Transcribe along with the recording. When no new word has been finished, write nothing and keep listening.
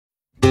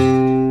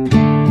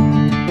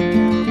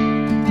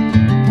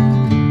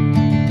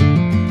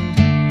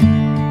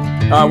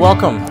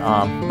Welcome.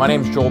 My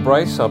name is Joel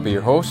Bryce. I'll be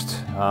your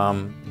host.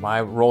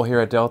 My role here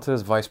at Delta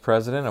is Vice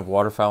President of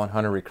Waterfowl and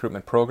Hunter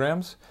Recruitment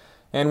Programs.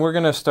 And we're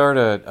going to start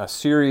a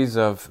series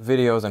of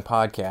videos and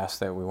podcasts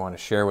that we want to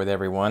share with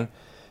everyone.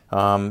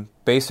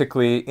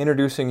 Basically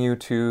introducing you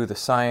to the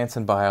science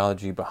and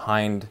biology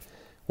behind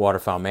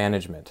waterfowl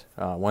management.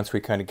 Once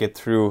we kind of get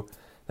through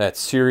that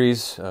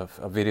series of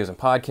videos and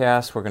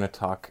podcasts, we're going to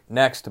talk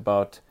next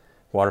about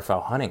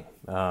waterfowl hunting.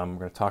 We're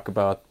going to talk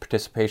about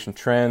participation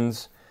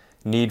trends,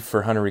 need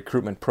for hunter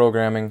recruitment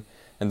programming,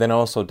 and then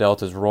also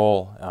Delta's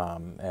role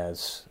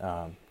as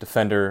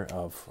defender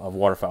of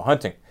waterfowl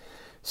hunting.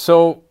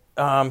 So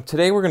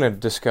today we're going to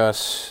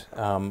discuss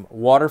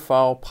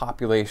waterfowl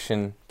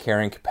population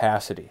carrying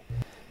capacity.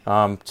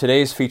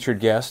 Today's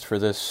featured guest for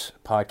this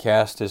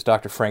podcast is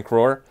Dr. Frank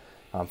Rohr.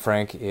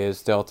 Frank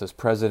is Delta's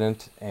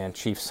president and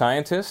chief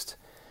scientist.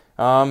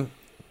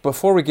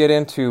 Before we get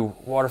into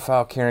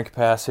waterfowl carrying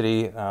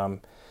capacity,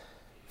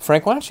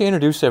 Frank, why don't you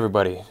introduce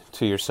everybody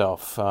to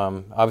yourself?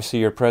 Obviously,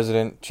 you're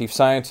president, chief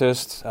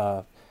scientist,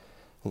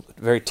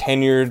 very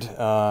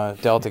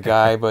tenured Delta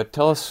guy, but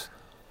let's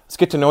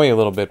get to know you a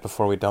little bit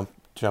before we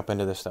jump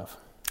into this stuff.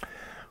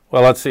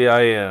 Well, let's see,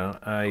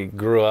 I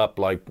grew up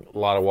like a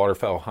lot of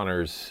waterfowl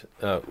hunters,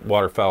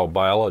 waterfowl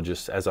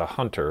biologists as a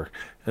hunter.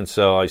 And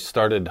so I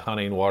started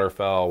hunting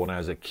waterfowl when I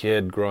was a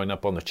kid growing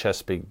up on the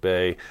Chesapeake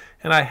Bay.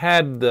 And I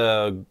had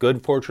the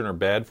good fortune or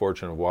bad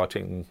fortune of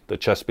watching the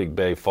Chesapeake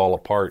Bay fall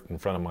apart in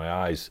front of my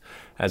eyes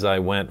as I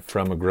went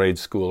from a grade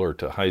schooler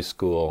to high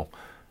school.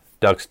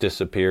 Ducks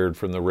disappeared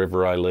from the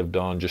river I lived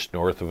on just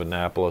north of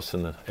Annapolis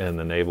and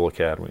the Naval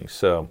Academy.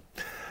 So,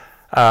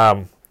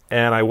 and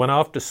I went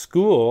off to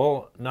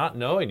school not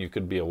knowing you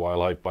could be a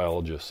wildlife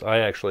biologist. I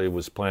actually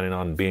was planning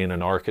on being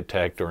an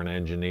architect or an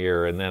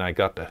engineer, and then I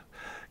got to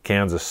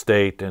Kansas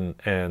State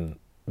and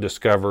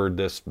discovered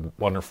this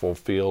wonderful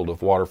field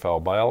of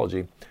waterfowl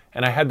biology.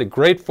 And I had the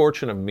great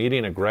fortune of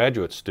meeting a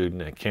graduate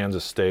student at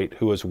Kansas State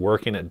who was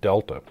working at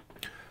Delta.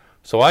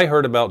 So I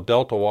heard about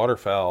Delta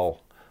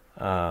waterfowl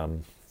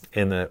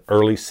in the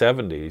early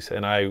 70s,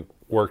 and I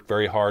worked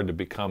very hard to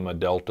become a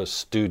Delta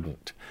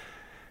student.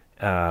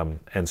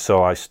 And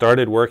so I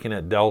started working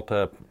at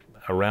Delta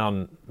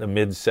around the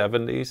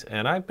mid-70s,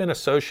 and I've been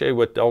associated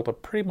with Delta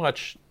pretty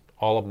much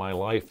all of my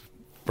life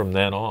from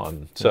then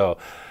on. So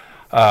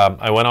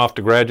I went off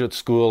to graduate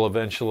school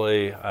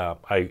eventually.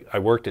 I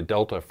worked at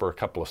Delta for a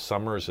couple of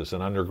summers as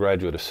an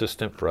undergraduate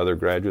assistant for other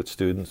graduate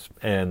students,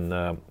 and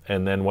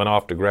then went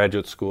off to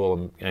graduate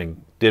school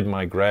and did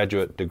my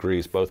graduate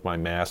degrees, both my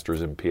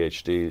master's and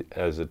PhD,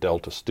 as a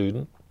Delta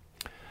student.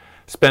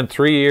 Spent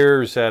 3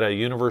 years at a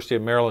University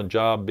of Maryland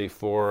job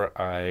before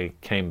I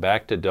came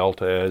back to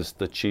Delta as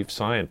the chief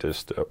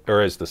scientist, or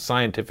as the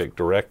scientific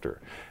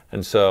director.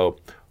 And so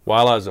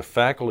while I was a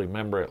faculty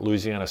member at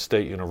Louisiana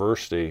State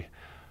University,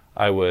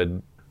 I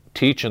would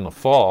teach in the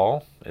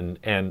fall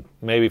and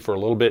maybe for a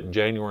little bit in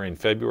January and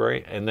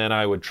February, and then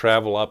I would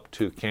travel up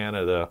to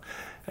Canada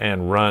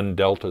and run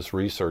Delta's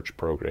research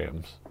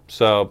programs.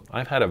 So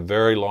I've had a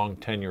very long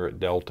tenure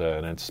at Delta,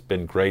 and it's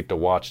been great to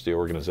watch the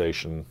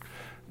organization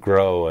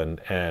grow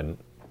and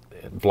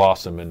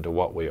blossom into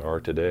what we are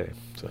today.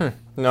 So.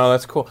 No,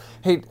 that's cool.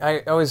 Hey, I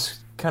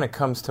always kind of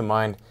comes to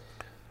mind,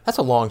 that's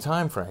a long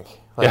time, Frank.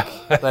 Like,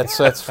 yeah.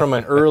 that's from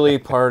an early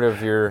part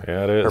of your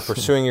or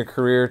pursuing your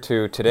career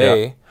to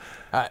today.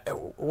 Yeah.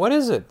 What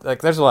is it?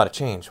 Like, there's a lot of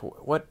change.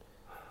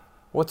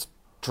 What's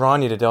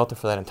drawn you to Delta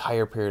for that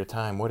entire period of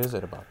time? What is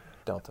it about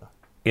Delta?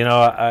 You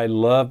know, I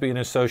love being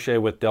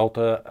associated with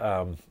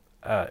Delta.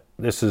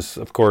 This is,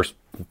 of course,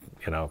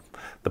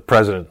 the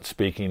president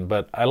speaking,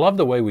 but I love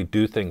the way we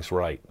do things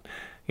right.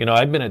 You know,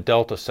 I've been at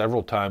Delta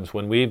several times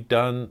when we've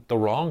done the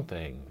wrong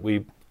thing. We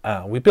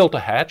built a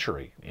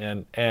hatchery,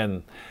 and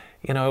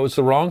it was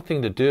the wrong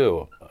thing to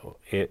do.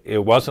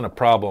 It wasn't a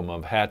problem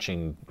of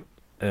hatching,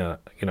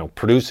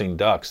 producing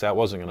ducks. That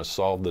wasn't going to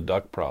solve the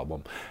duck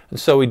problem. And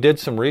so we did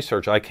some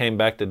research. I came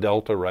back to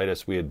Delta right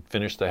as we had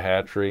finished the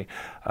hatchery.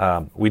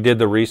 We did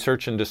the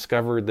research and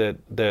discovered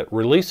that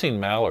releasing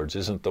mallards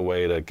isn't the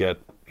way to get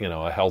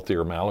a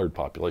healthier mallard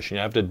population.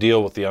 You have to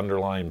deal with the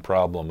underlying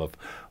problem of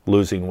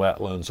losing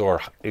wetlands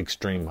or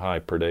extreme high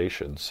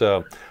predation.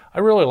 So I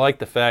really like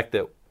the fact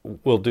that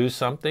we'll do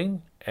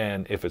something,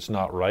 and if it's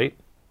not right,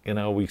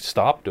 we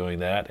stop doing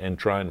that and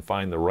try and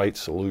find the right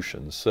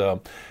solutions.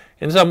 So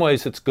in some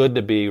ways it's good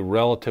to be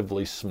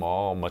relatively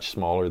small, much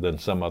smaller than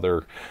some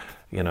other,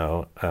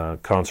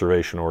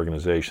 conservation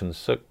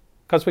organizations,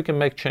 because we can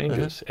make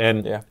changes.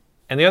 Mm-hmm.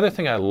 And the other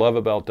thing I love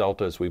about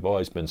Delta is we've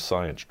always been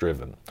science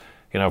driven.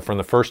 From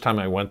the first time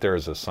I went there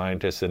as a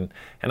scientist, and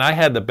I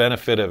had the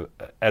benefit of,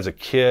 as a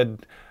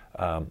kid,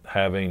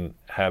 having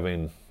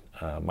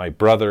my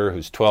brother,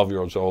 who's 12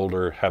 years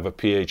older, have a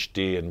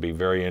PhD and be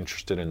very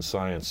interested in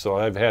science. So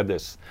I've had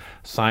this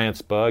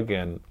science bug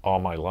all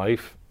my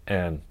life,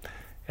 and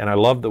I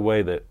love the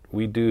way that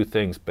we do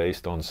things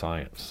based on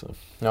science. So,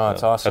 no,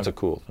 that's awesome. That's a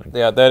cool thing.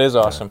 Yeah, that is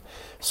awesome. Yeah.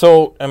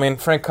 So,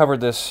 Frank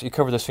covered this. You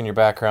covered this in your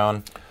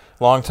background.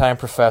 Longtime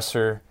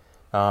professor.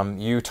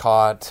 You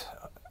taught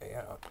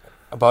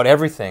about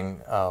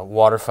everything,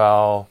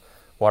 waterfowl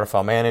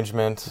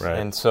management. Right.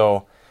 And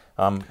so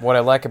what I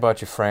like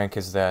about you, Frank,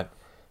 is that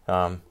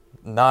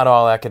not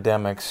all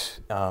academics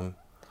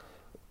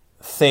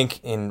think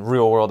in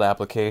real-world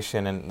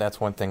application, and that's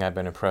one thing I've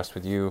been impressed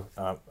with you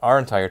our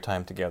entire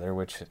time together,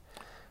 which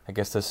I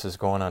guess this is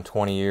going on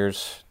 20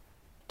 years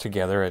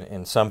together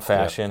in some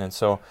fashion. Yep. And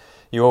so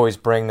you always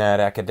bring that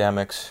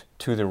academics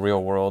to the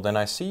real world, and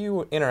I see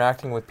you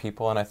interacting with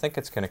people, and I think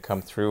it's going to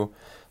come through.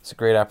 It's a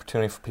great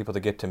opportunity for people to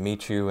get to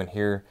meet you and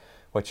hear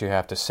what you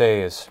have to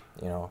say. It's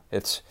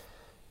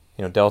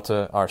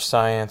Delta, our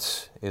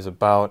science is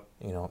about,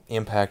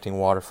 impacting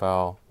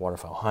waterfowl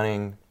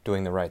hunting,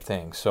 doing the right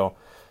thing. So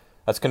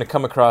that's going to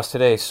come across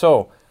today.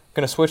 So I'm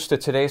going to switch to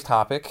today's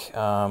topic.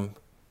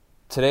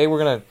 Today we're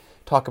going to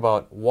talk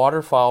about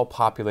waterfowl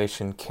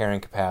population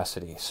carrying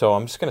capacity. So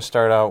I'm just going to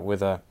start out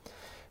with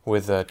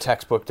a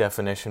textbook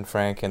definition,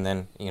 Frank, and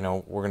then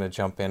we're going to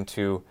jump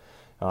into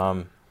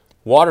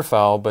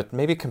waterfowl, but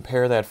maybe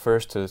compare that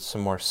first to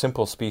some more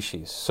simple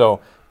species.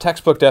 So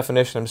textbook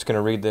definition, I'm just going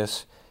to read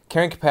this.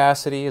 Carrying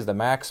capacity is the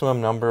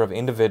maximum number of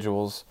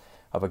individuals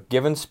of a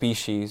given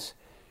species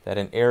that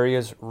an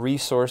area's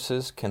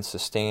resources can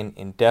sustain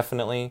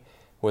indefinitely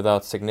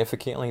without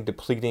significantly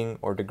depleting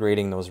or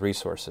degrading those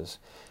resources.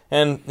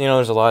 And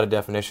there's a lot of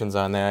definitions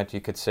on that. You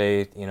could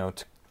say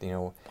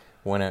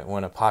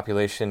when a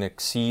population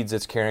exceeds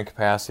its carrying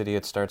capacity,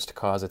 it starts to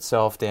cause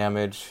itself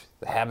damage,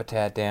 the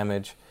habitat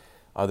damage.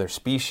 Other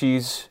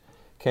species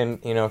can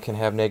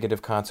have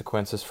negative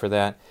consequences for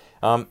that.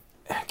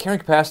 Carrying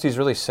capacity is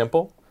really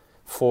simple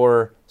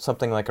for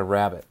something like a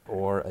rabbit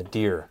or a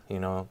deer.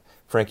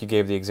 Frank, you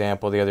gave the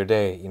example the other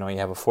day. You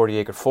have a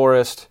 40-acre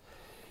forest.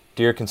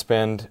 Deer can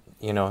spend,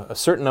 a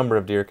certain number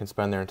of deer can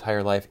spend their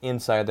entire life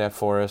inside that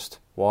forest,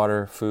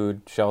 water,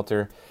 food,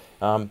 shelter.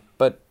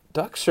 But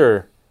ducks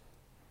are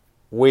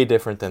way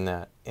different than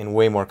that and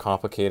way more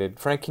complicated.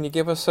 Frank, can you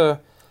give us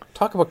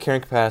talk about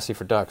carrying capacity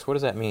for ducks? What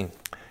does that mean?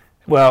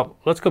 Well,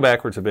 let's go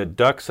backwards a bit.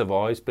 Ducks have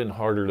always been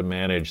harder to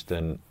manage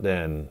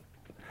than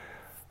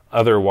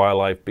other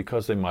wildlife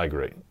because they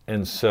migrate.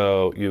 And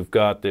so you've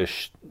got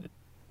this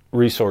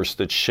resource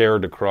that's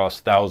shared across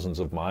thousands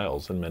of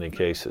miles in many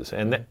cases,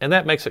 and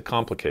that makes it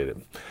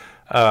complicated.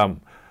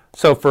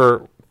 So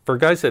for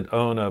guys that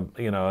own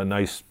a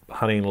nice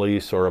hunting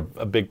lease or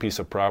a big piece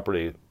of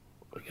property,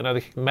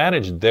 they can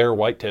manage their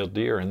white-tailed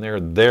deer, and they're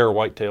their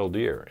white-tailed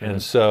deer. Mm-hmm.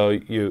 And so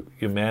you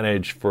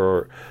manage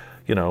for,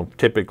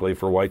 typically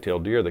for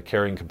white-tailed deer, the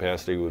carrying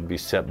capacity would be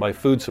set by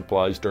food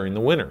supplies during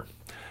the winter.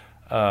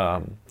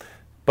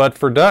 But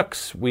for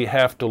ducks, we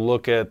have to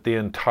look at the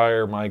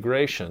entire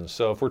migration.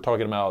 So if we're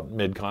talking about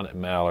mid-continent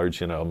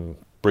mallards,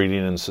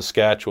 breeding in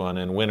Saskatchewan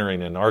and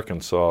wintering in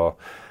Arkansas,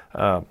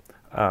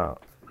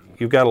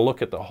 you've got to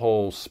look at the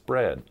whole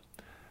spread.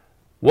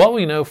 What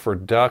we know for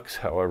ducks,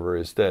 however,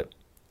 is that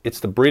it's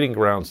the breeding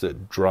grounds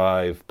that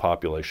drive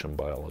population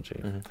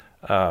biology.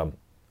 Mm-hmm.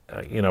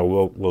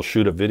 We'll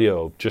shoot a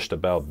video just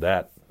about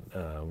that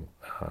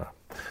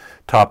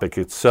topic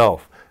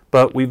itself.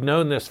 But we've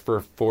known this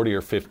for 40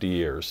 or 50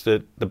 years,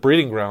 that the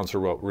breeding grounds are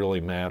what really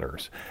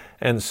matters.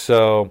 And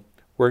so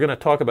we're going to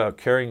talk about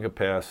carrying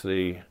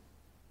capacity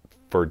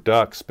for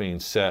ducks being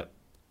set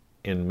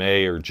in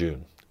May or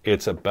June.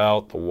 It's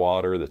about the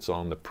water that's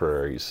on the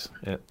prairies,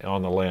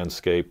 on the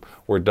landscape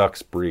where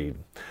ducks breed.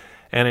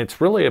 And it's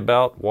really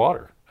about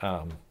water.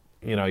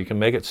 You can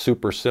make it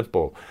super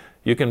simple.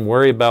 You can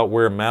worry about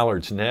where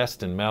mallards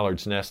nest, and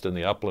mallards nest in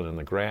the upland and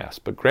the grass.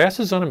 But grass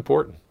is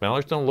unimportant.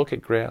 Mallards don't look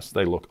at grass.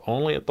 They look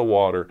only at the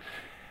water.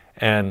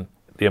 And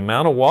the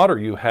amount of water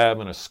you have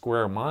in a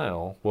square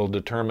mile will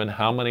determine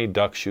how many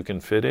ducks you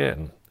can fit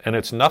in. And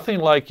it's nothing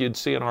like you'd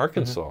see in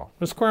Arkansas.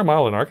 Mm-hmm. A square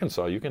mile in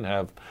Arkansas, you can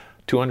have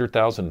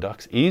 200,000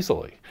 ducks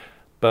easily.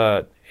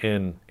 But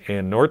in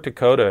North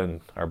Dakota,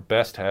 in our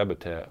best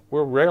habitat,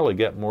 we'll rarely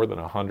get more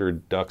than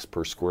 100 ducks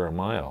per square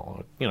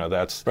mile.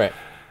 That's... Right.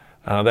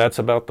 That's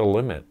about the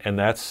limit, and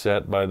that's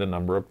set by the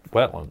number of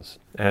wetlands.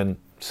 And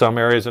some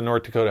areas in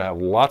North Dakota have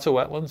lots of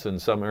wetlands,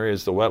 and some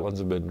areas the wetlands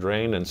have been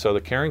drained, and so the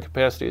carrying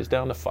capacity is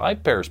down to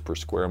 5 pairs per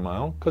square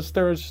mile because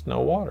there's no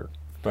water.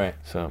 Right.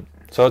 So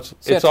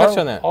it's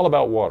all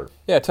about water.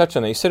 Yeah, touch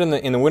on that. You said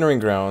in the wintering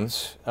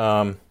grounds.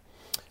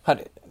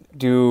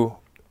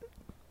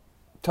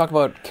 Talk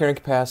about carrying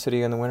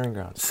capacity in the wintering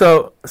grounds.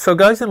 So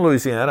guys in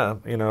Louisiana,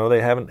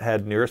 they haven't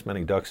had near as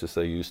many ducks as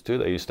they used to.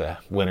 They used to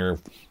winter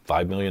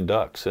 5 million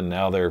ducks, and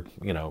now they're,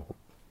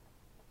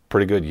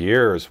 pretty good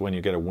years when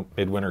you get a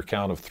midwinter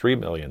count of 3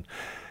 million.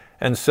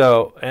 And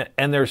so,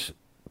 and there's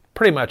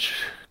pretty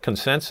much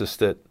consensus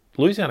that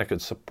Louisiana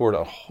could support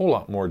a whole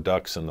lot more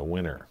ducks in the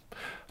winter.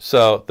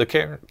 So the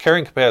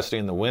carrying capacity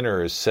in the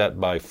winter is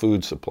set by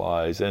food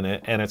supplies, and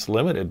it's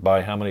limited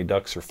by how many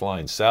ducks are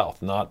flying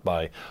south, not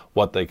by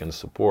what they can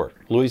support.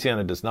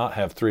 Louisiana does not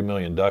have 3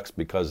 million ducks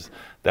because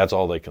that's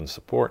all they can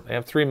support. They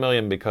have 3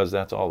 million because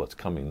that's all that's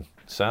coming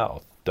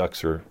south.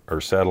 Ducks are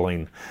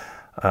settling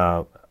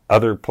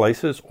other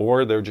places,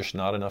 or there are just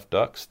not enough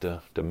ducks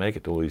to make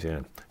it to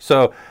Louisiana.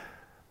 So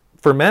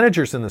for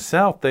managers in the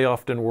South, they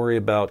often worry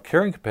about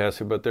carrying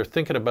capacity, but they're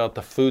thinking about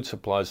the food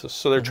supplies.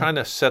 So they're trying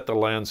to set the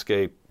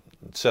landscape,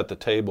 set the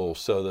table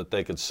so that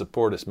they could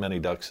support as many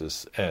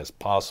ducks as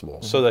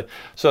possible. So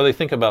they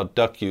think about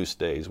duck use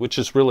days, which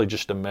is really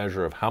just a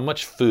measure of how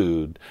much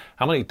food,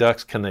 how many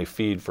ducks can they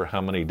feed for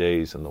how many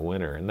days in the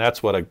winter. And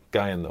that's what a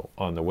guy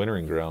on the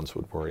wintering grounds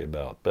would worry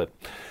about. But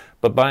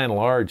by and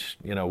large,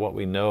 what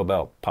we know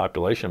about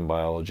population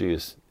biology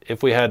is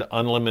if we had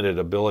unlimited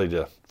ability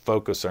to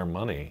focus our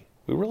money,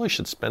 we really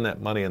should spend that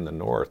money in the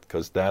north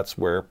because that's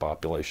where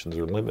populations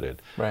are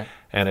limited. Right.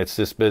 And it's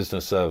this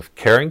business of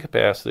carrying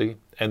capacity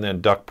and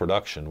then duck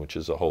production, which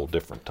is a whole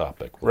different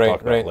topic we'll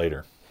talk about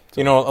later.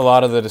 A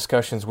lot of the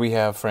discussions we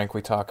have, Frank,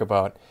 we talk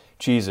about,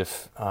 geez,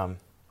 if,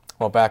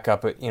 back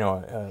up,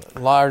 a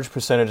large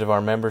percentage of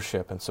our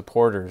membership and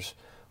supporters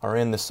are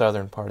in the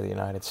southern part of the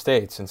United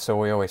States. And so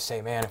we always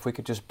say, man, if we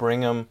could just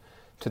bring them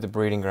to the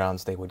breeding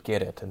grounds, they would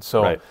get it. And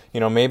so,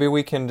 maybe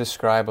we can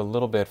describe a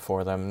little bit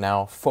for them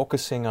now,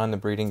 focusing on the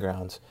breeding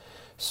grounds.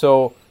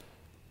 So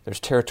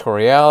there's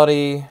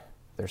territoriality,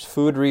 there's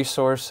food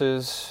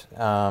resources,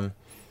 and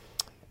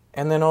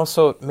then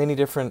also many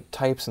different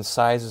types and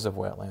sizes of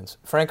wetlands.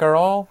 Frank, are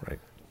all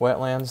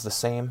wetlands the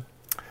same?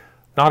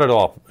 Not at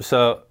all.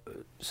 So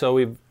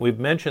we've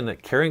mentioned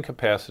that carrying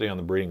capacity on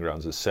the breeding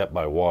grounds is set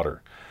by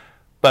water.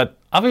 But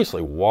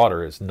obviously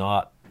water is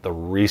not the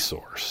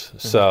resource.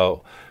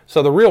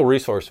 So the real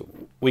resource,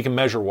 we can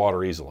measure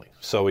water easily.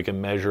 So we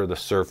can measure the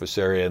surface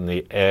area and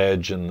the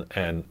edge and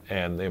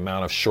the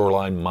amount of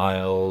shoreline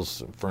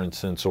miles, for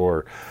instance,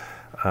 or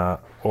the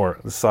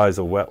size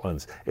of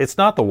wetlands. It's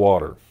not the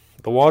water.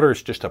 The water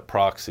is just a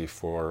proxy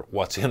for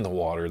what's in the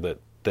water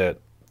that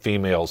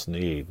females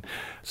need.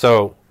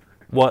 So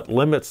what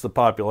limits the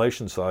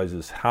population size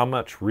is how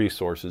much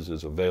resources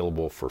is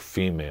available for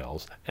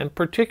females, and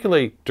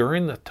particularly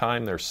during the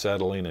time they're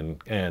settling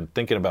and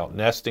thinking about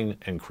nesting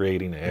and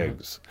creating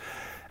eggs.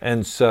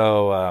 And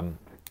so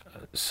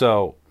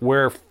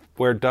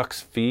where ducks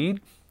feed,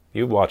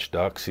 you watch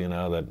ducks,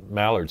 that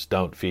mallards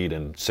don't feed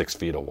in 6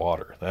 feet of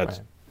water.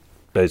 That's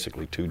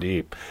basically too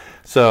deep.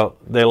 So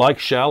they like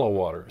shallow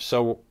water.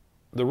 So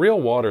the real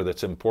water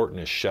that's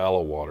important is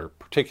shallow water,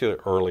 particularly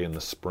early in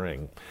the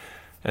spring.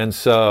 And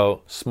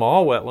so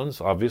small wetlands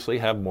obviously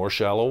have more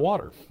shallow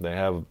water. They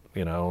have,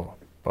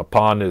 a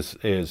pond is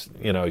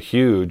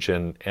huge,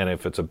 and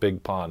if it's a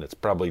big pond, it's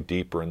probably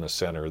deeper in the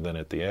center than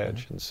at the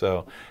edge. And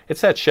so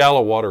it's that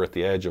shallow water at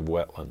the edge of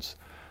wetlands.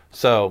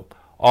 So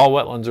all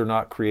wetlands are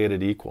not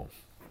created equal.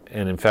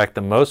 And in fact,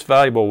 the most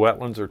valuable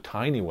wetlands are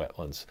tiny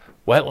wetlands.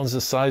 Wetlands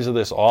the size of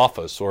this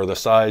office or the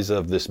size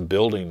of this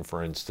building,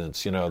 for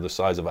instance, the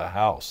size of a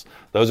house.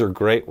 Those are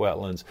great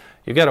wetlands.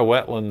 You get a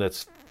wetland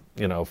that's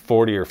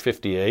 40 or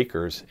 50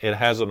 acres, it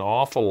has an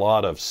awful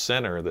lot of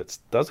center that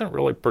doesn't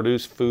really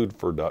produce food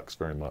for ducks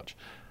very much.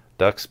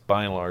 Ducks,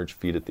 by and large,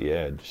 feed at the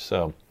edge.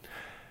 So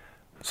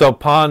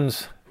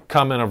ponds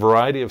come in a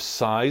variety of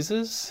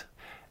sizes,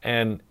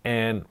 and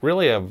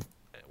really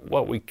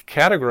what we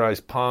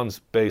categorize ponds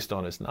based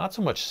on is not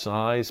so much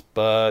size,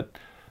 but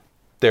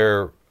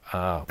their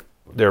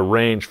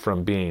range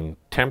from being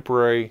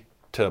temporary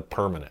to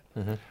permanent.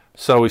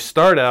 So we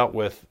start out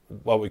with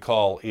what we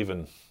call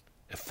even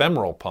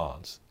ephemeral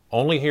ponds,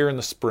 only here in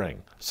the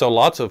spring. So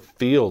lots of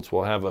fields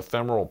will have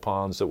ephemeral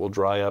ponds that will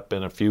dry up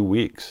in a few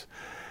weeks.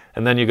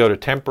 And then you go to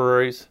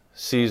temporaries,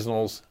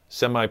 seasonals,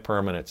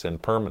 semi-permanents,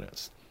 and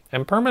permanents.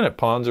 And permanent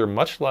ponds are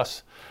much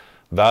less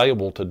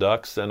valuable to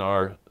ducks than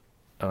are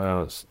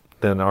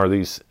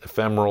these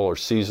ephemeral or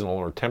seasonal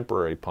or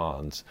temporary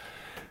ponds.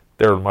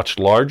 They're much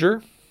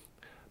larger,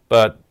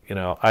 but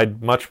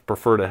I'd much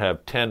prefer to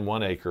have 10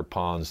 1-acre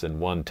ponds than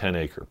 1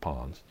 10-acre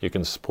ponds. You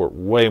can support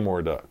way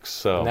more ducks.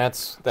 So and that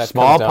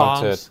small comes down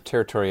ponds to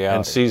territoriality.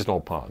 and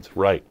seasonal ponds,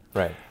 right.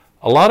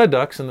 A lot of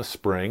ducks in the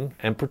spring,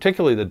 and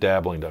particularly the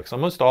dabbling ducks.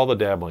 Almost all the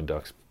dabbling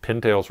ducks.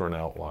 Pintails are an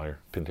outlier.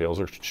 Pintails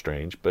are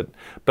strange, but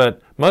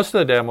most of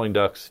the dabbling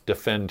ducks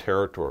defend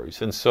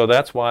territories. And so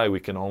that's why we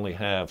can only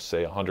have,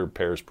 say, 100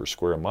 pairs per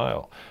square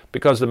mile.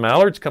 Because the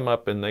mallards come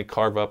up and they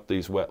carve up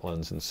these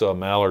wetlands, and so a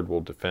mallard will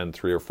defend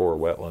 3 or 4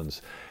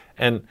 wetlands.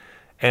 And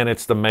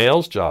it's the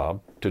male's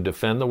job to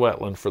defend the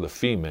wetland for the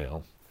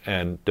female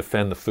and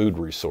defend the food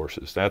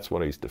resources. That's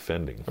what he's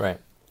defending. Right.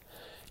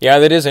 Yeah,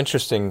 that is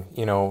interesting,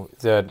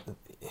 that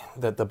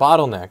the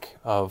bottleneck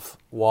of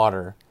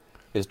water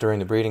is during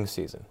the breeding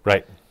season.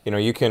 Right.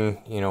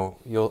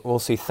 We'll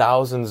see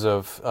thousands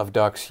of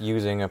ducks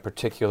using a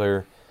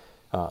particular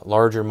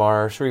larger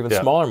marsh or even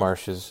smaller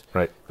marshes.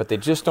 Right. But they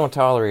just don't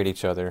tolerate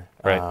each other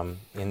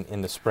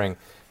in the spring.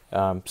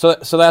 So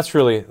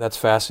that's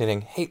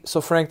fascinating. Hey,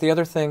 so Frank, the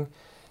other thing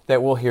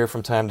that we'll hear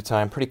from time to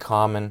time, pretty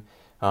common,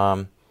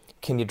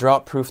 can you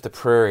drought-proof the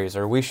prairies,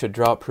 or we should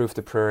drought-proof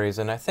the prairies?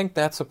 And I think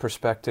that's a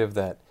perspective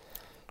that,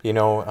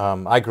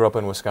 I grew up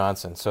in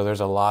Wisconsin, so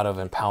there's a lot of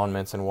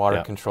impoundments and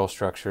water control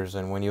structures,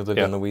 and when you lived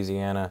in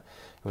Louisiana,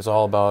 it was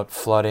all about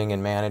flooding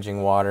and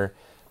managing water.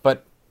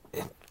 But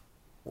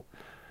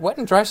wet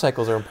and dry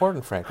cycles are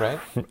important, Frank, right?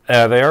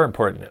 They are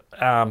important.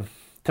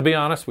 To be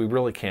honest, we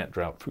really can't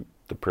drought-proof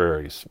the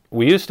prairies.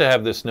 We used to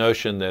have this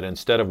notion that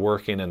instead of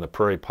working in the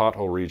prairie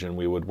pothole region,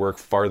 we would work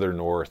farther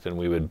north and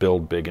we would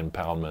build big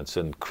impoundments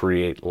and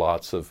create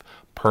lots of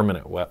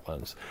permanent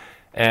wetlands.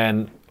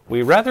 And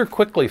we rather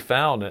quickly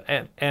found,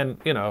 and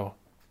you know,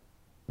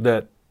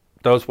 that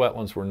those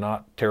wetlands were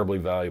not terribly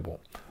valuable.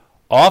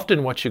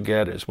 Often what you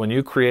get is when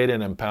you create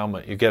an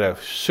impoundment, you get a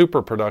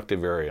super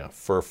productive area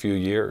for a few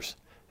years.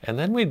 And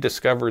then we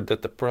discovered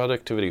that the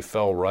productivity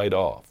fell right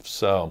off.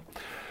 So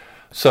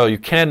you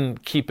can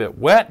keep it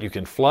wet, you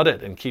can flood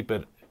it and keep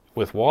it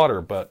with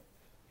water, but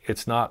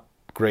it's not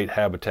great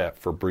habitat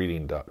for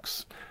breeding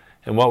ducks.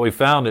 And what we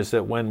found is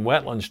that when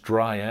wetlands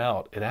dry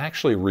out, it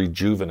actually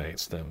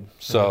rejuvenates them.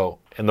 So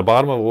in the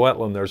bottom of a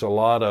wetland, there's a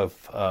lot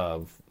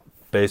of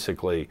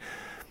basically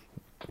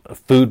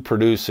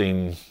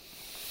food-producing,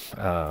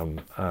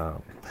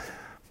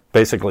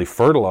 basically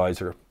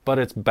fertilizer, but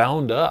it's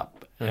bound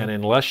up. And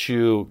unless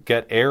you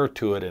get air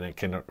to it and it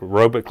can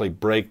aerobically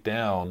break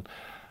down,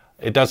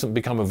 it doesn't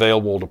become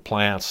available to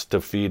plants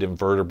to feed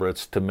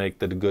invertebrates to make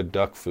the good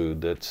duck food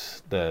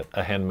that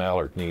a hen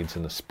mallard needs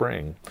in the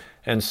spring.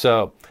 And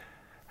so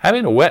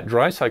having a wet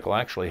dry cycle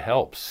actually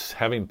helps,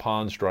 having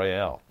ponds dry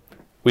out.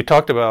 We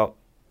talked about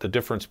the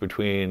difference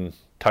between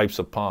types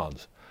of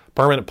ponds.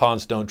 Permanent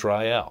ponds don't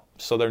dry out,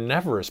 so they're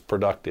never as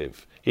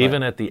productive,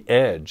 even at the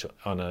edge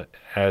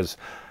as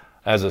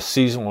a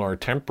seasonal or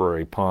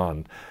temporary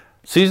pond.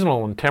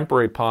 Seasonal and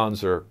temporary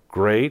ponds are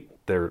great.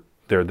 They're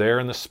there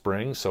in the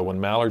spring, so when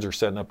mallards are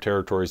setting up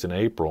territories in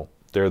April,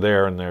 they're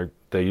there and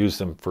they use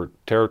them for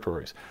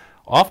territories.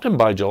 Often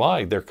by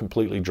July, they're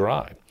completely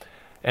dry.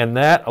 And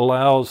that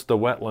allows the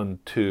wetland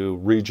to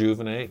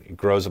rejuvenate. It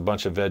grows a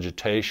bunch of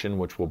vegetation,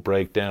 which will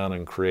break down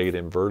and create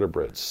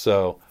invertebrates.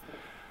 So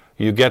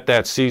you get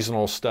that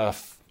seasonal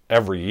stuff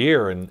every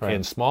year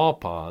in small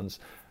ponds.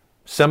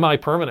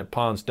 Semi-permanent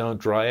ponds don't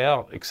dry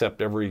out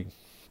except every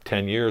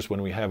 10 years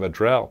when we have a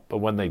drought, but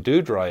when they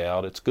do dry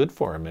out, it's good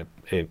for them.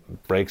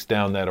 It breaks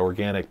down that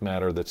organic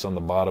matter that's on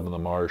the bottom of the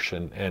marsh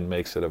and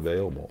makes it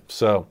available.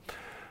 So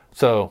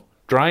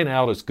drying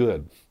out is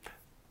good.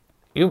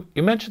 You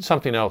mentioned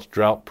something else,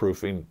 drought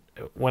proofing.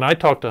 When I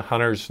talk to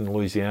hunters in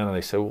Louisiana,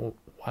 they say, well,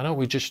 why don't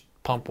we just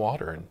pump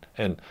water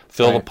and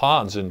fill the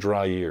ponds in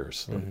dry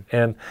years?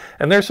 And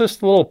there's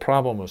this little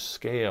problem of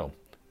scale.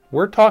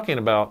 We're talking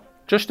about,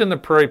 just in the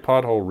prairie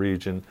pothole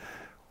region,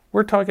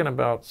 we're talking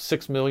about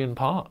 6 million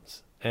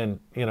ponds. And,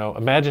 you know,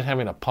 imagine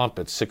having a pump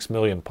at 6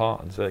 million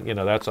ponds. You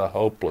know, that's a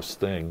hopeless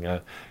thing.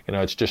 You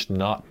know, it's just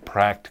not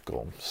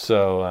practical.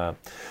 So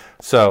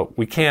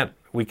we can't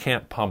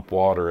pump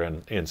water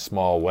in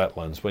small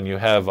wetlands. When you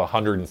have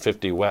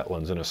 150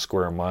 wetlands in a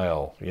square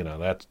mile, you know,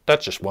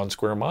 that's just 1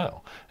 square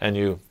mile. And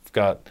you've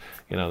got,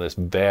 you know, this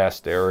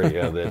vast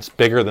area that's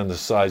bigger than the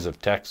size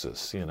of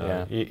Texas. You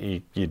know,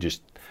 you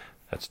just,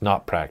 that's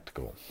not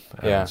practical.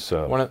 Yeah.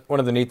 So one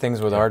of the neat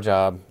things with our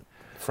job,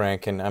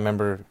 Frank, and I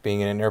remember being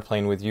in an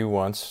airplane with you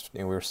once,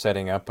 and we were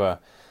setting up a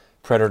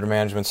predator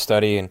management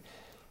study, and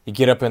you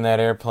get up in that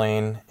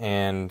airplane,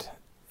 and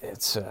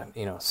it's a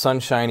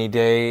sunshiny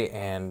day,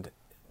 and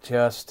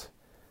just,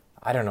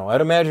 I don't know, I'd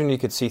imagine you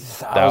could see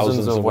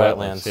thousands of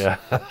wetlands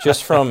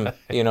just from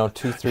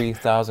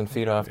 2,000-3,000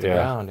 feet off the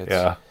ground.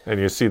 And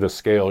you see the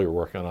scale you're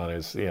working on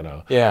is,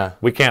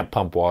 we can't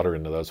pump water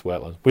into those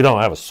wetlands. We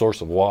don't have a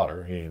source of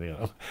water,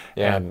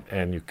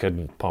 and you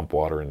couldn't pump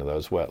water into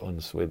those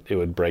wetlands. It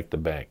would break the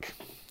bank.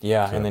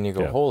 Yeah, so, and then you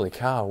go, holy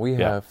cow, we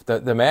have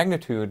the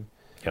magnitude.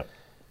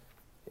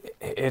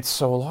 It's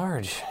so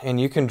large,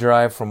 and you can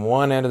drive from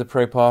one end of the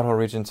prairie pothole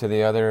region to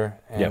the other,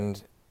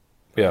 and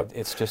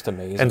it's just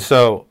amazing. And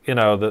so,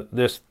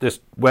 this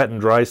wet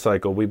and dry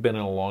cycle, we've been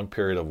in a long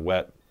period of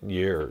wet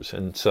years,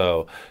 and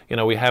so,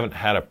 we haven't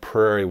had a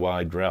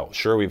prairie-wide drought.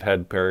 Sure, we've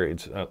had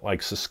periods,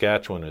 like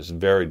Saskatchewan is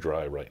very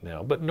dry right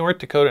now, but North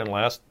Dakota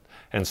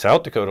and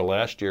South Dakota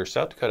last year,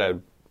 South Dakota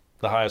had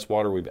the highest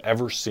water we've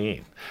ever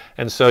seen.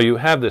 And so you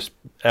have this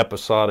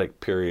episodic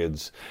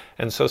periods.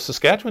 And so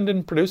Saskatchewan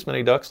didn't produce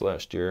many ducks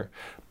last year,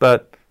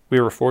 but we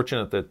were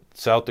fortunate that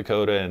South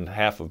Dakota and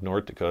half of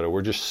North Dakota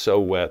were just so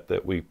wet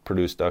that we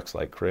produced ducks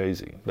like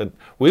crazy. But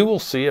we will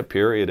see a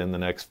period in the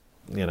next,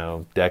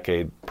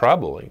 decade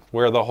probably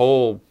where the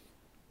whole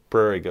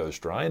prairie goes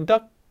dry and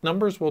duck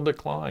numbers will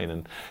decline,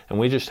 and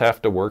we just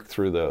have to work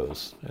through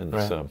those. And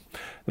so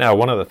now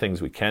one of the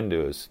things we can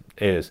do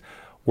is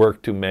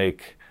work to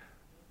make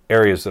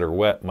areas that are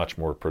wet much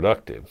more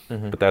productive,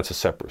 but that's a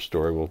separate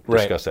story. We'll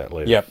discuss that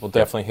later. Yep, we'll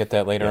definitely hit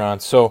that later on.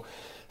 So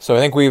I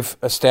think we've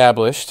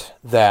established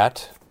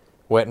that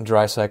wet and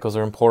dry cycles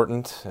are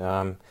important.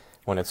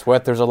 When it's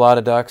wet, there's a lot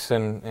of ducks,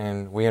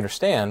 and we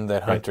understand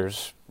that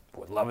hunters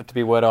would love it to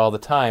be wet all the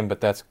time,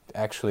 but that's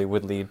actually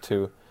would lead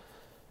to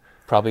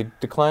probably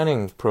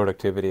declining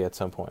productivity at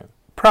some point.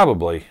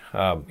 Probably.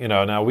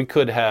 Now we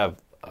could have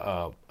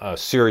a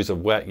series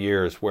of wet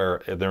years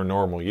where they're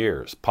normal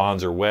years.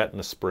 Ponds are wet in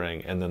the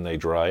spring and then they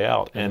dry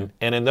out. And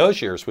in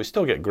those years, we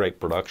still get great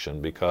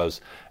production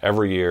because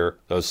every year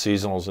those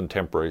seasonals and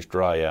temporaries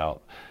dry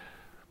out,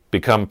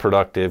 become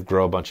productive,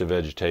 grow a bunch of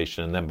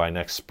vegetation, and then by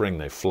next spring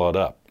they flood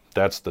up.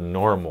 That's the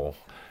normal,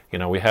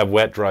 We have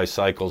wet-dry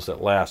cycles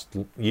that last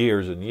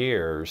years and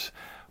years,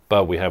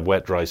 but we have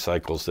wet-dry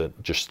cycles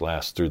that just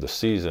last through the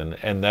season,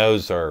 and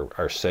those are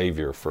our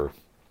savior for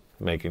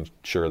making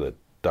sure that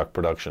duck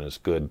production is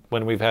good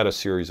when we've had a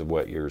series of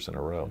wet years in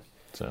a row.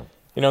 So,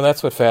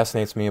 that's what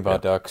fascinates me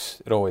about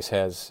ducks. It always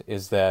has,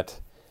 is that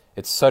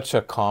it's such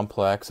a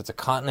complex, it's a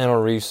continental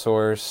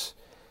resource,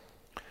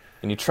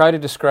 and you try to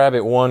describe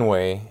it one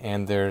way,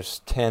 and there's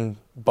 10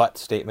 but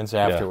statements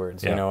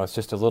afterwards. It's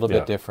just a little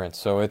bit different.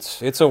 So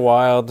it's a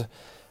wild,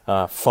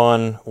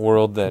 fun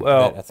world that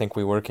I think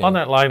we work in. On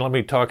that line, let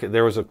me talk.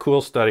 There was a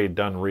cool study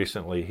done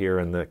recently here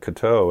in the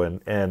Coteau,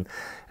 and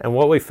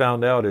what we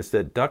found out is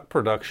that duck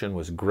production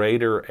was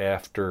greater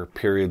after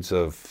periods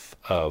of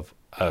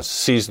a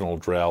seasonal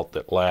drought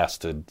that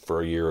lasted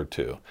for a year or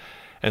two.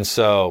 And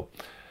so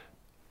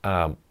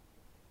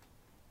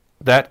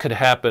that could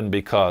happen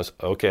because,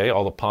 all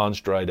the ponds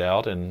dried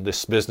out, and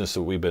this business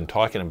that we've been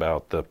talking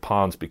about, the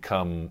ponds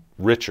become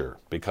richer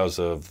because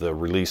of the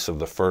release of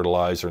the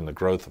fertilizer and the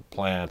growth of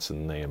plants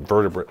and the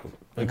invertebrate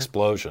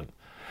explosion.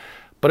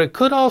 But it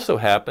could also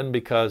happen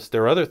because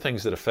there are other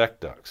things that affect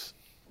ducks.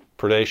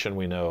 Predation,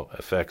 we know,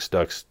 affects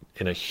ducks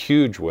in a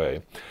huge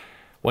way.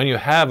 When you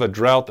have a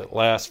drought that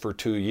lasts for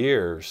 2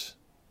 years,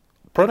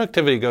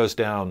 productivity goes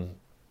down,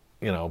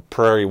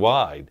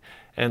 prairie-wide.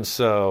 And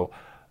so,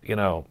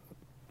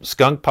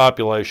 skunk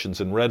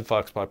populations and red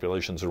fox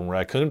populations and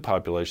raccoon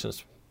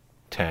populations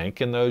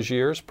tank in those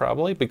years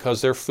probably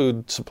because their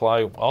food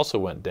supply also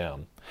went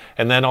down.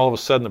 And then all of a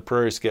sudden the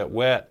prairies get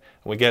wet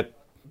and we get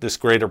this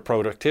greater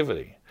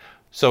productivity.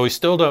 So we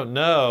still don't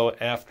know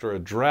after a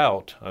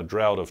drought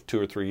of 2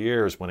 or 3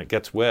 years when it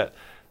gets wet,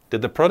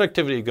 did the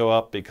productivity go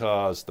up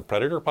because the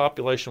predator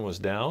population was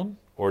down,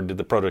 or did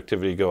the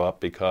productivity go up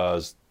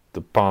because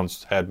the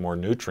ponds had more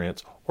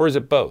nutrients, or is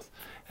it both?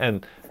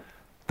 And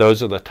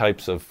those are the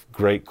types of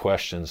great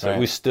questions that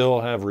we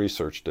still have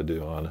research to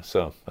do on.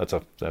 So that's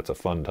a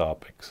fun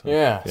topic.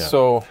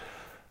 So,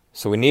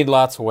 so we need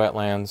lots of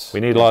wetlands. We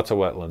need lots of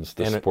wetlands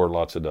to support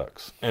lots of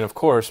ducks. And of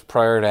course,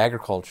 prior to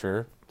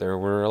agriculture, there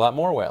were a lot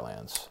more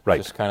wetlands.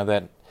 Right. Just kind of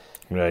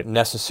that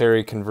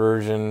necessary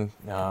conversion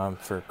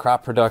for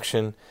crop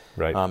production.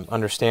 Right.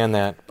 Understand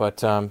that. But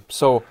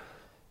so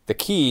the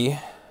key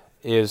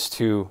is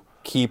to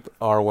keep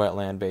our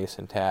wetland base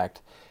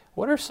intact.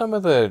 What are some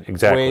of the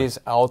ways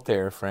out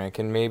there, Frank?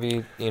 And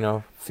maybe,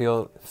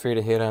 feel free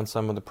to hit on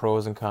some of the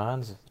pros and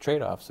cons,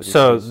 trade-offs.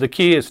 So the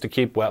key is to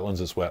keep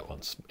wetlands as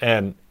wetlands.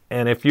 And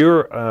if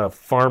you're a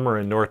farmer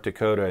in North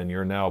Dakota and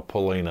you're now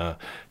pulling a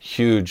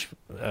huge,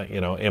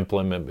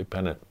 implement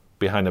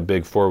behind a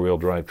big four-wheel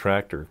drive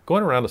tractor,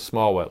 going around a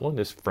small wetland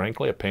is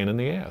frankly a pain in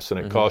the ass,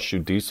 and it costs you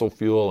diesel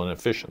fuel and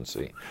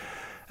efficiency.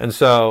 And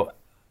so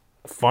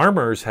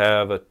farmers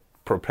have a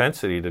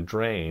propensity to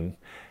drain.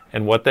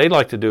 And what they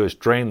like to do is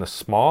drain the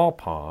small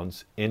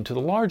ponds into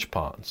the large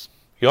ponds.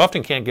 You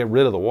often can't get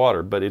rid of the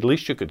water, but at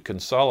least you could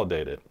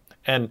consolidate it.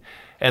 And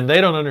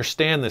they don't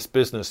understand this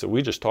business that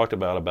we just talked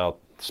about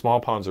small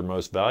ponds are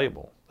most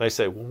valuable. They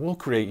say, well, we'll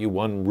create you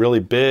one really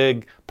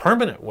big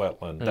permanent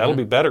wetland. That'll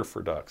be better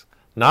for ducks.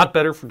 Not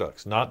better for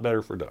ducks. Not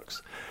better for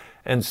ducks.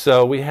 And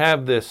so we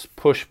have this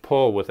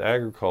push-pull with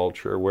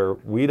agriculture where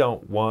we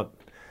don't want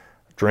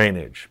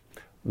drainage.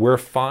 We're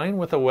fine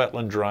with a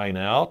wetland drying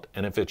out,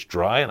 and if it's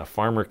dry and a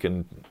farmer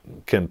can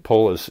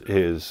pull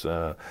his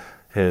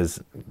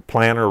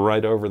planter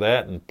right over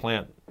that and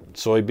plant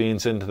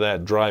soybeans into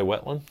that dry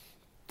wetland,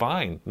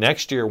 fine.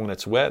 Next year when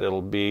it's wet,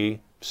 it'll be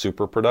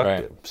super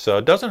productive. Right. So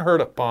it doesn't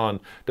hurt a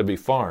pond to be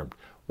farmed.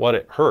 What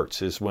it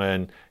hurts is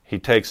when he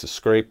takes a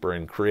scraper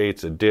and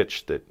creates a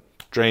ditch that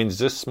drains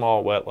this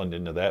small wetland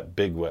into that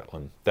big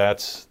wetland.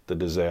 That's the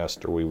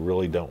disaster we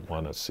really don't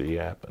want to see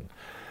happen.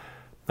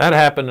 That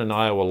happened in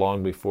Iowa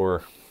long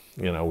before,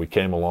 we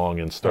came along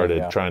and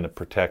started trying to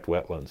protect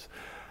wetlands.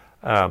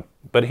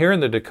 But here in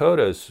the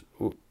Dakotas,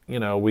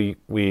 we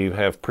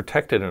have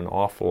protected an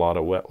awful lot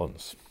of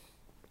wetlands.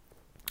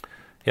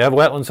 You have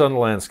wetlands on the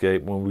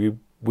landscape when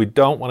we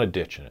don't want a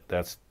ditch in it.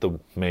 That's the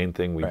main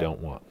thing we don't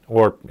want,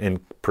 or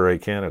in Prairie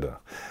Canada.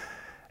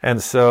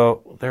 And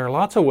so there are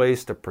lots of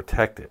ways to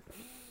protect it.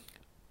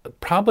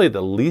 Probably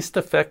the least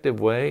effective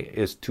way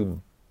is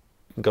to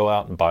go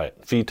out and buy it,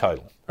 fee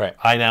title. Right.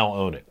 I now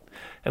own it.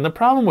 And the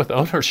problem with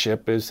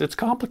ownership is it's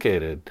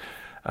complicated.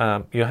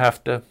 You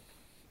have to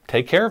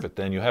take care of it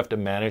then. You have to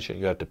manage it.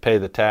 You have to pay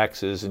the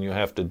taxes, and you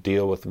have to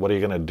deal with what are you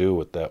going to do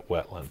with that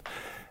wetland.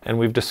 And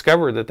we've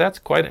discovered that that's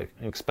quite an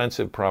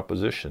expensive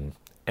proposition,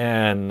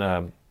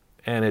 and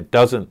it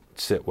doesn't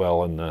sit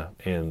well in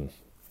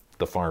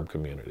the farm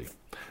community.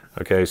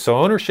 Okay, so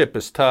ownership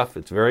is tough.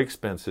 It's very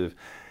expensive,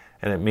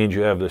 and it means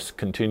you have this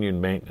continued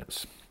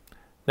maintenance.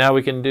 Now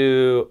we can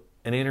do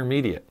an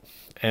intermediate,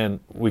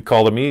 and we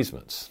call them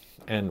easements.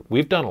 And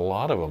we've done a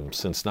lot of them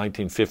since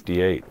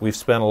 1958. We've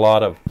spent a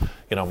lot of,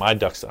 my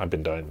ducks, I've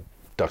been doing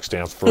duck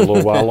stamps for a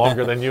little while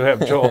longer than you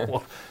have,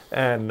 Joel.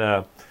 And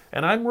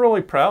I'm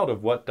really proud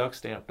of what duck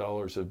stamp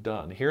dollars have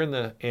done. Here in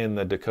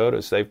the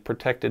Dakotas, they've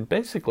protected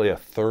basically a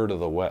third of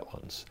the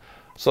wetlands.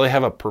 So they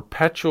have a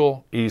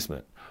perpetual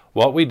easement.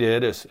 what we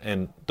did is,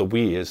 and the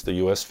we is the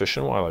U.S. Fish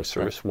and Wildlife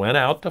Service, went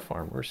out to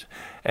farmers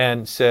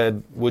and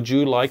said, would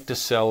you like to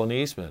sell an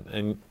easement?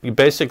 And you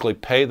basically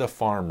pay the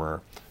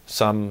farmer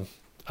some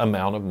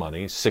amount of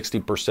money,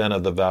 60%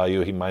 of the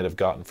value he might have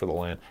gotten for the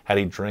land had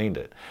he drained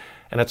it.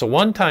 And it's a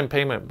one-time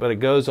payment, but it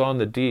goes on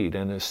the deed,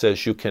 and it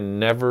says you can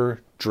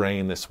never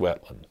drain this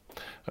wetland.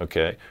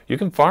 Okay? You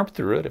can farm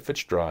through it if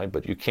it's dry,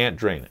 but you can't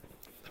drain it.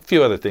 A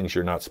few other things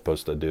you're not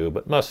supposed to do,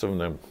 but most of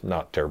them are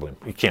not terribly.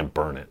 You can't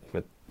burn it.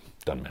 It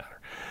doesn't matter.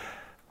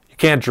 You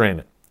can't drain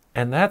it.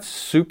 And that's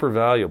super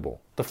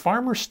valuable. The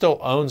farmer still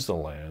owns the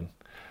land,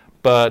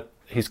 but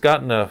he's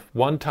gotten a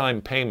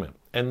one-time payment.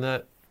 And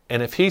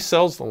if he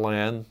sells the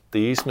land, the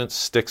easement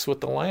sticks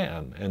with the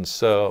land. And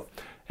so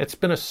it's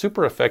been a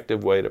super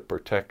effective way to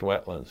protect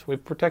wetlands.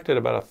 We've protected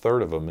about a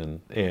third of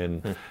them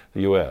in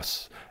the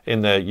U.S.,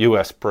 in the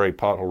U.S. prairie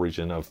pothole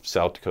region of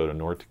South Dakota,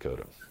 North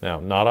Dakota. Now,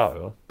 not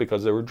Iowa,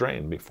 because they were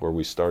drained before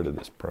we started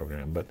this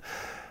program. But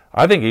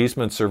I think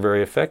easements are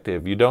very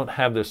effective. You don't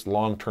have this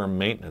long-term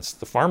maintenance.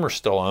 The farmer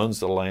still owns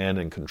the land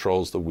and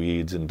controls the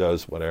weeds and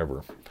does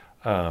whatever.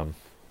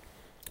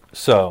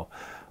 So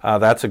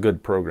that's a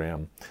good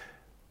program.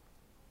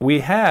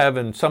 We have,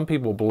 and some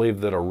people believe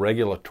that a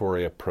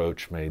regulatory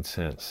approach made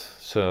sense.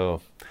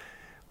 So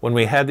when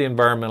we had the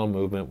environmental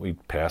movement, we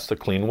passed the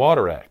Clean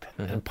Water Act.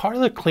 Mm-hmm. And part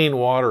of the Clean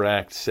Water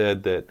Act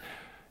said that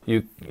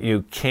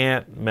you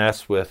can't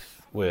mess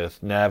with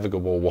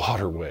navigable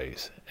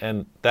waterways.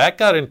 And that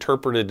got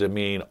interpreted to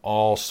mean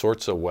all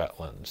sorts of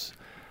wetlands.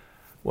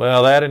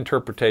 Well, that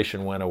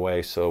interpretation went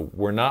away, so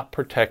we're not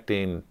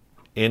protecting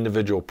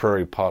individual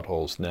prairie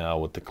potholes now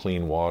with the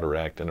Clean Water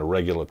Act and a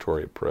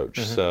regulatory approach.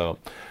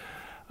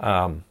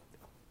 Mm-hmm.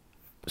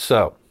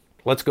 So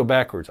let's go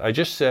backwards. I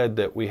just said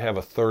that we have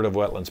a third of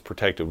wetlands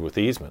protected with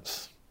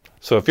easements.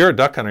 So if you're a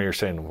duck hunter, you're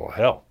saying, well,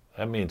 hell,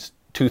 that means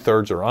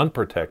 2/3 are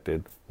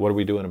unprotected. What are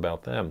we doing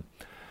about them?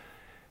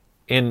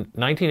 In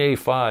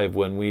 1985,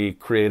 when we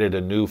created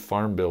a new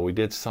farm bill, we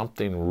did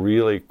something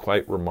really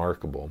quite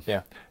remarkable.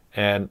 Yeah.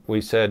 And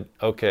we said,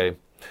 okay,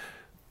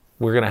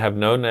 we're going to have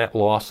no net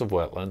loss of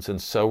wetlands,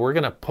 and so we're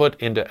going to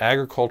put into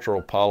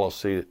agricultural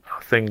policy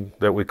a thing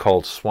that we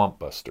called Swamp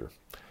Buster,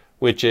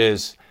 which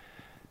is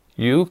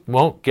you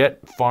won't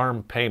get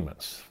farm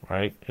payments,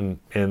 right? In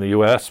the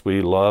U.S.,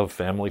 we love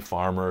family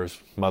farmers,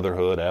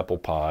 motherhood, apple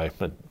pie,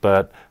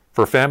 but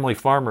for family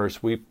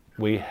farmers, we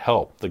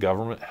help. The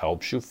government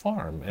helps you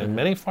farm, and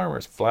many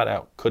farmers flat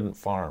out couldn't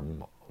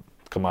farm.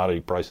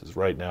 Commodity prices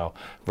right now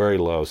very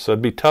low, so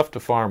it'd be tough to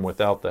farm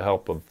without the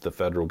help of the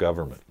federal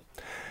government.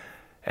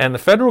 And the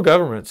federal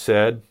government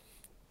said,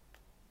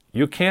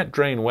 you can't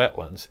drain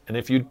wetlands, and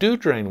if you do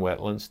drain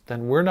wetlands,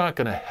 then we're not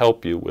going to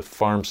help you with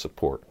farm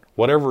support,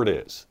 whatever it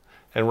is.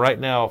 And right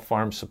now,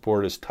 farm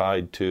support is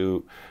tied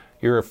to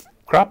your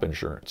crop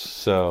insurance.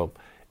 So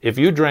if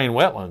you drain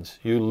wetlands,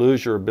 you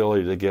lose your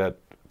ability to get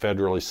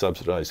federally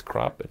subsidized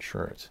crop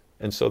insurance.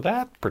 And so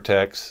that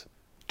protects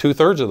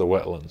 2/3 of the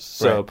wetlands.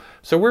 So, right.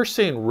 So we're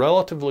seeing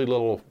relatively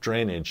little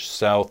drainage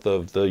south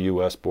of the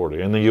U.S. border,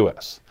 in the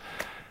U.S.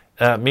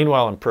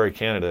 Meanwhile, in Prairie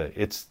Canada,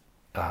 it's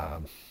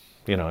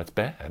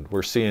bad.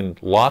 We're seeing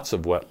lots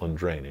of wetland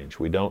drainage.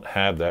 We don't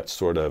have that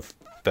sort of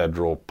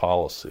federal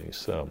policy.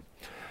 So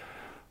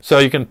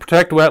you can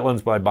protect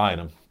wetlands by buying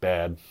them.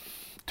 Bad.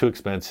 Too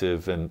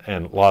expensive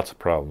and lots of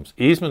problems.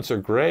 Easements are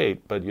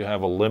great, but you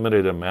have a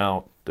limited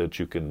amount that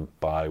you can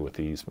buy with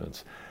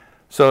easements.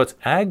 So it's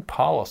ag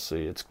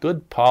policy. It's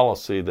good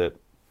policy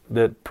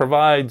that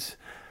provides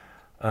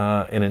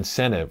an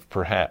incentive,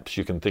 perhaps.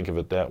 You can think of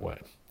it that way.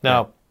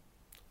 Now,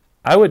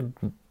 I would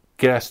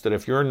guess that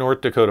if you're a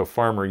North Dakota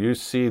farmer, you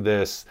see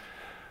this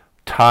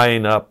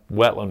tying up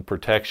wetland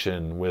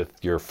protection with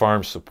your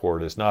farm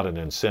support is not an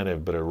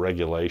incentive but a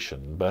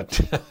regulation. But,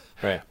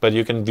 right. But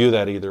you can view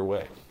that either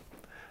way.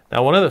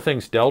 Now, one of the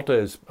things Delta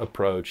has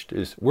approached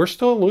is we're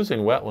still losing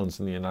wetlands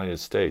in the United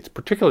States,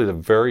 particularly the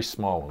very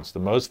small ones, the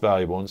most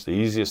valuable ones, the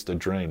easiest to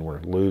drain,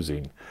 we're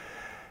losing.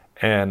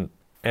 And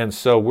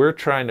so we're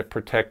trying to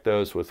protect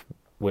those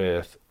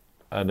with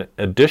an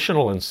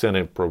additional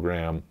incentive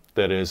program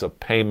that is a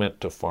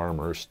payment to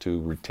farmers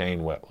to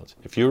retain wetlands.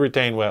 If you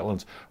retain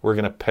wetlands, we're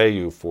going to pay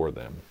you for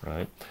them,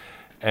 right?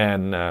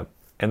 And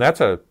that's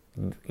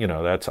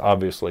that's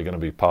obviously going to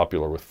be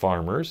popular with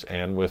farmers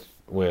and with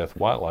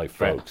wildlife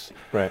folks.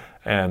 Right.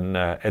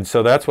 And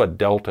so that's what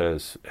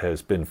Delta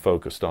has been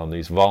focused on,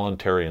 these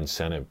voluntary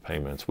incentive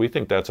payments. We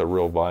think that's a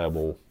real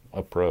viable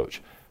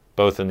approach,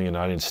 both in the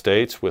United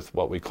States with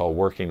what we call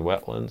working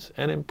wetlands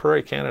and in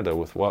Prairie Canada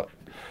with what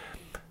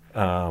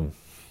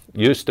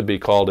used to be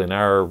called, in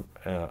our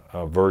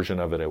version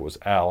of it was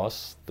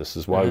ALICE. This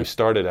is why we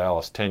started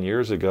ALICE 10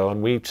 years ago,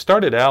 and we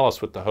started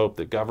ALICE with the hope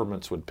that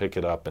governments would pick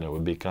it up and it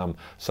would become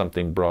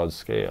something broad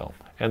scale.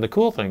 And the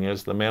cool thing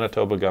is the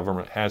Manitoba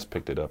government has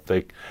picked it up.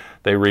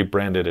 They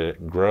rebranded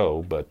it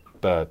GROW, but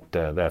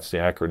that's the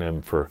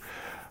acronym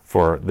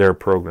for their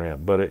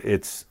program. But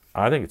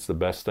I think it's the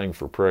best thing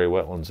for prairie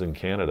wetlands in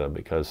Canada,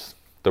 because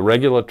the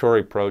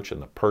regulatory approach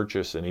and the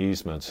purchase and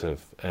easements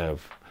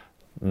have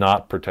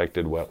not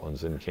protected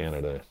wetlands in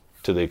Canada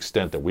to the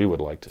extent that we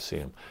would like to see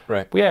them.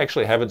 Right. We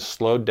actually haven't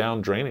slowed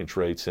down drainage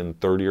rates in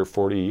 30 or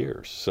 40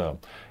 years. So,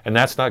 and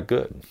that's not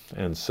good.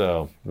 And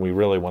so we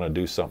really want to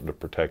do something to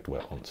protect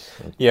wetlands.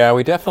 Yeah,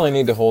 we definitely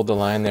need to hold the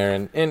line there.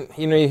 And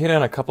you know, you hit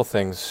on a couple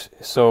things.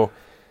 So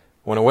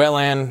when a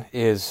wetland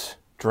is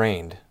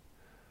drained,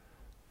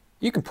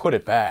 you can put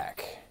it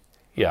back.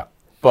 Yeah.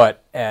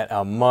 But at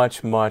a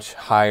much, much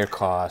higher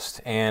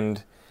cost.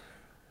 And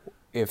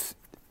it's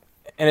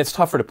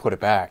tougher to put it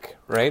back,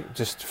 right?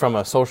 Just from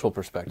a social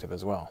perspective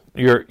as well.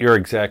 You're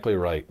exactly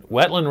right.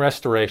 Wetland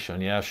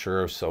restoration, yeah,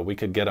 sure, so we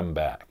could get them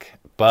back.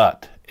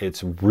 But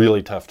it's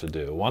really tough to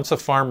do. Once a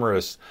farmer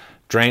has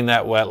drained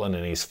that wetland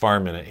and he's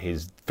farming it,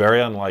 he's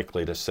very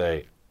unlikely to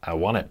say, I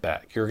want it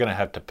back. You're going to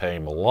have to pay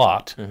him a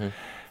lot. Mm-hmm.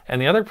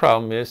 And the other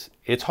problem is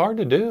it's hard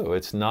to do.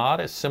 It's not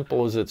as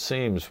simple as it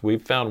seems.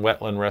 We've found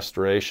wetland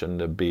restoration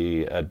to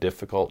be a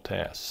difficult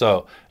task.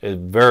 So it's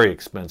very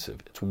expensive.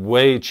 It's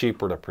way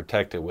cheaper to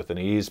protect it with an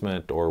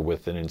easement or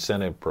with an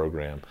incentive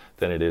program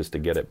than it is to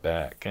get it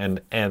back.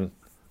 And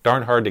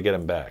darn hard to get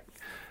them back.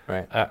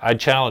 Right. I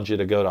challenge you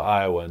to go to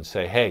Iowa and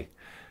say, hey,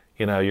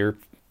 you know, you're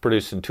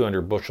producing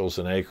 200 bushels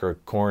an acre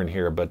of corn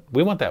here, but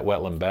we want that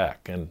wetland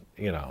back. And,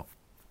 you know,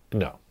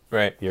 no.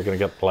 Right. You're going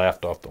to get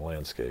laughed off the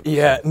landscape.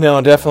 Yeah, no,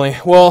 definitely.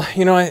 Well,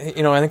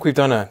 I think we've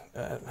done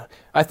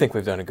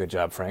a good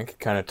job, Frank,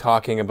 kind of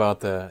talking about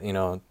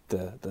the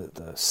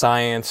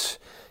science,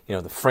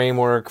 the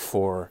framework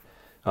for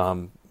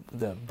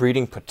the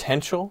breeding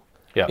potential,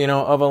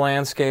 of a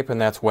landscape, and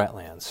that's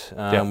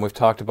wetlands. We've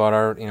talked about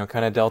our,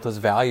 kind of Delta's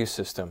value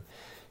system.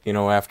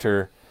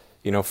 After,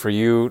 for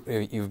you,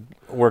 you've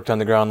worked on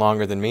the ground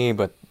longer than me,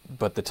 but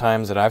the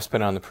times that I've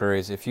spent on the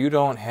prairies, if you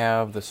don't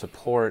have the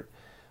support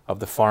of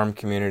the farm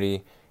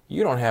community,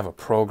 you don't have a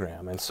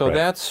program. And so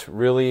that's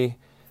really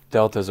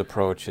Delta's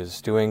approach,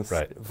 is doing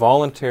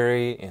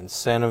voluntary,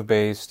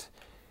 incentive-based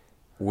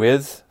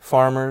with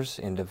farmers,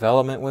 in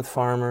development with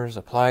farmers,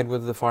 applied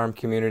with the farm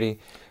community.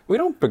 We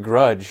don't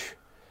begrudge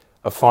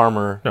a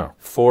farmer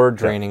for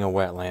draining a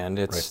wetland.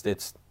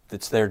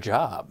 It's their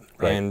job.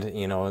 Right. And,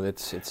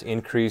 it's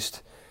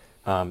increased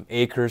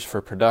acres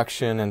for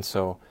production. And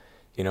so,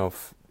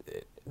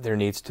 there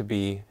needs to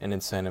be an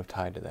incentive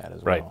tied to that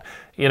as well.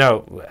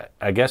 Right.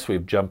 I guess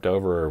we've jumped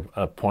over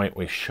a point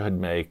we should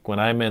make. When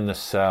I'm in the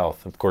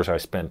South, of course, I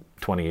spent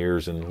 20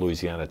 years in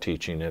Louisiana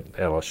teaching at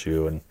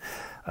LSU, and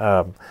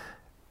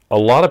a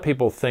lot of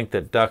people think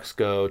that ducks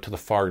go to the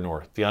far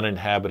north, the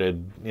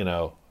uninhabited,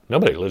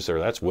 nobody lives there,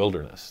 that's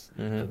wilderness.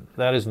 Mm-hmm.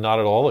 That is not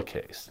at all the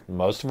case.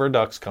 Most of our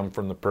ducks come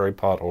from the prairie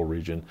pothole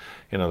region,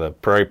 the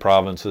prairie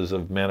provinces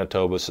of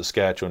Manitoba,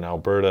 Saskatchewan,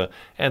 Alberta,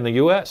 and the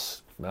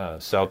U.S.,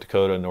 South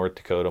Dakota, North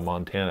Dakota,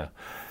 Montana.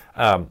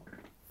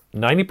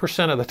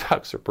 90% of the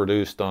ducks are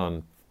produced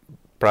on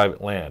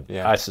private land.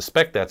 Yeah. I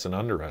suspect that's an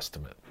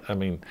underestimate. I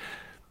mean,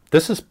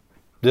 this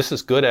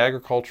is good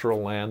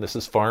agricultural land. This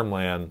is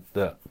farmland.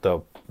 The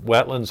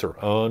wetlands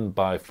are owned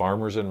by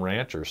farmers and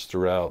ranchers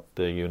throughout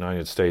the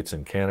United States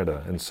and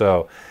Canada, and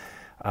so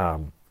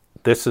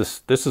this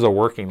is a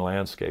working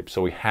landscape.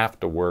 So we have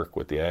to work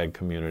with the ag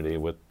community,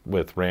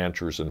 with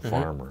ranchers and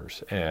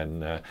farmers,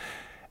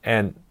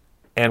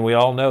 and we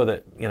all know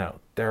that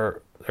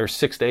there are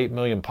 6 to 8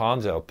 million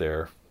ponds out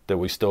there that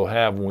we still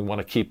have, and we want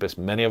to keep as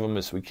many of them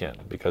as we can,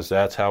 because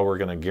that's how we're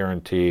going to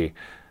guarantee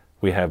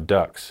we have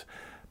ducks.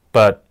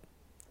 But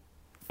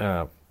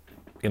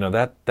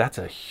that's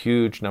a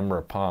huge number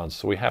of ponds,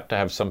 so we have to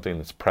have something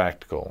that's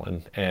practical,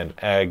 and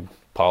ag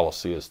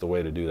policy is the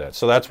way to do that.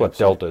 So that's what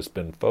Delta has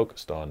been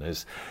focused on,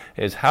 is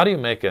how do you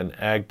make an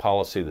ag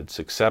policy that's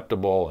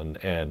acceptable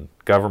and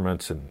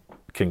governments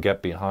can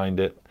get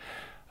behind it,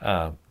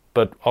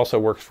 but also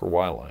works for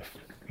wildlife.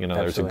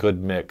 There's a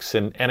good mix.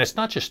 And it's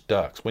not just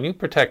ducks. When you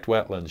protect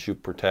wetlands, you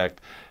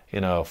protect,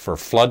 for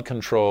flood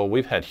control.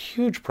 We've had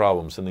huge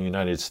problems in the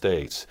United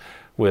States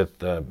with,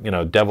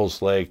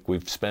 Devil's Lake.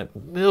 We've spent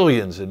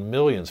millions and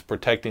millions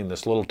protecting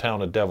this little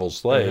town of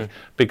Devil's Lake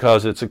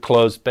because it's a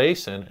closed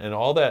basin, and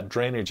all that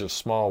drainage of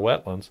small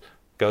wetlands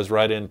goes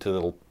right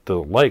into the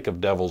lake of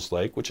Devil's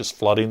Lake, which is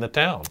flooding the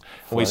town.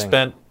 And we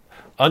spent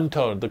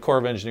the Corps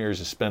of Engineers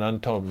has spent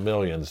untold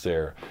millions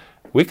there.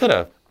 We could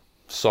have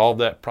solved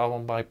that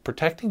problem by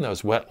protecting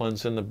those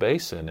wetlands in the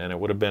basin, and it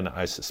would have been,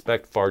 I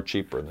suspect, far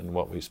cheaper than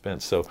what we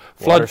spent. So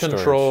flood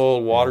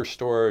control, water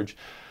storage,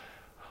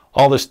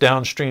 all this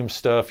downstream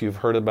stuff. You've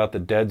heard about the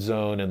dead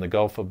zone in the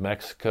Gulf of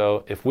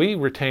Mexico. If we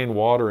retain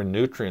water and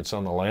nutrients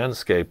on the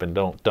landscape and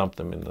don't dump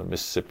them in the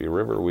Mississippi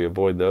River, we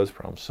avoid those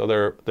problems. So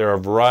there are a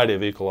variety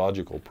of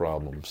ecological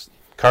problems.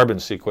 Carbon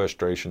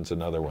sequestration is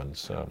another one.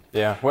 So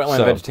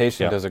wetland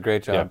vegetation does a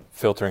great job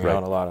filtering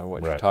out a lot of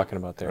what you're talking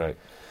about there. Right.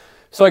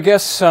 So I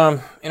guess, I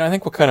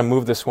think we'll kind of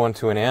move this one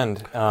to an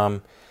end.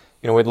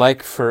 We'd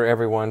like for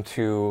everyone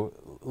to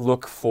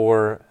look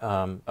for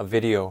a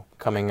video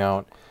coming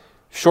out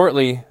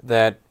shortly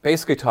that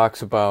basically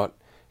talks about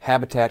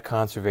habitat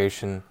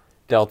conservation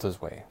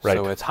Delta's way. Right.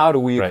 So it's how do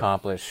we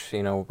accomplish,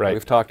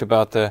 we've talked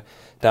about the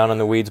down in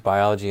the weeds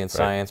biology and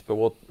science, but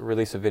we'll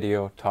release a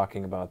video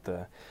talking about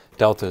the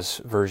Delta's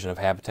version of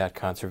habitat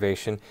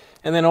conservation.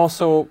 And then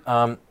also,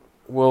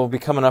 we'll be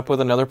coming up with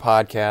another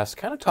podcast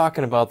kind of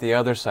talking about the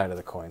other side of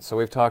the coin. So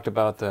we've talked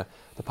about the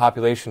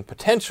population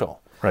potential,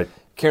 Right.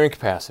 carrying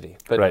capacity.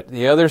 But Right.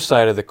 the other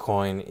side of the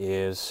coin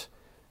is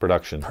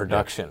Production.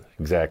 production. Yeah,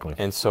 exactly.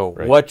 And so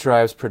Right. what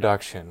drives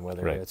production,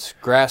 whether Right. it's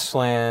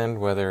grassland,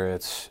 whether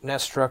it's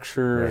nest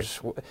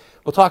structures.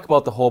 We'll talk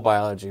about the whole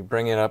biology,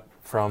 bring it up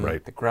from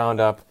Right. the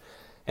ground up.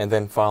 And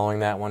then following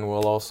that one,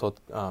 we'll also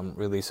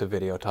release a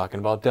video talking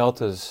about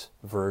Delta's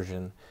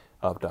version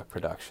of duck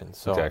production.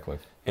 So, Exactly.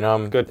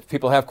 Good. If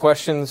people have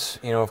questions,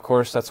 of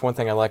course, that's one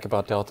thing I like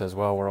about Delta as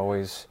well. We're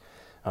always,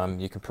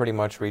 you can pretty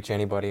much reach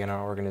anybody in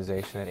our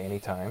organization at any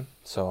time.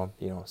 So,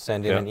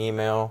 send in Yeah. an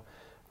email,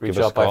 reach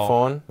Give us out a by call.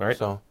 phone. Right.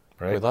 So,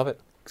 Right. we love it.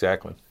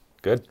 Exactly.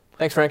 Good.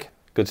 Thanks, Frank.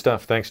 Good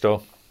stuff. Thanks,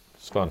 Joel.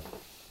 It's fun.